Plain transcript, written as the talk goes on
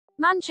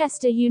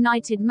Manchester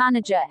United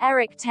manager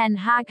Erik ten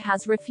Hag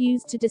has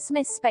refused to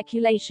dismiss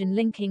speculation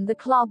linking the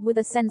club with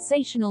a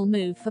sensational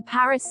move for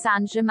Paris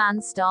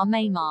Saint-Germain star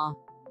Neymar.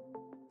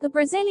 The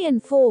Brazilian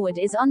forward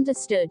is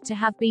understood to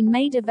have been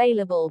made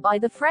available by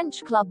the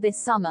French club this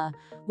summer,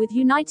 with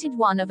United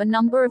one of a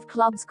number of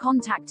clubs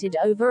contacted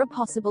over a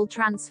possible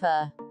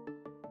transfer.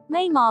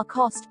 Neymar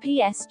cost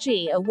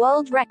PSG a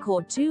world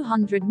record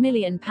 £200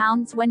 million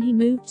when he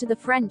moved to the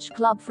French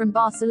club from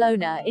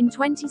Barcelona in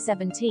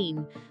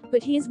 2017,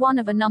 but he is one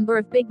of a number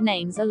of big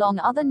names along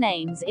other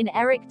names in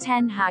Erik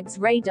ten Hag's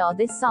radar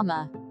this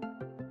summer.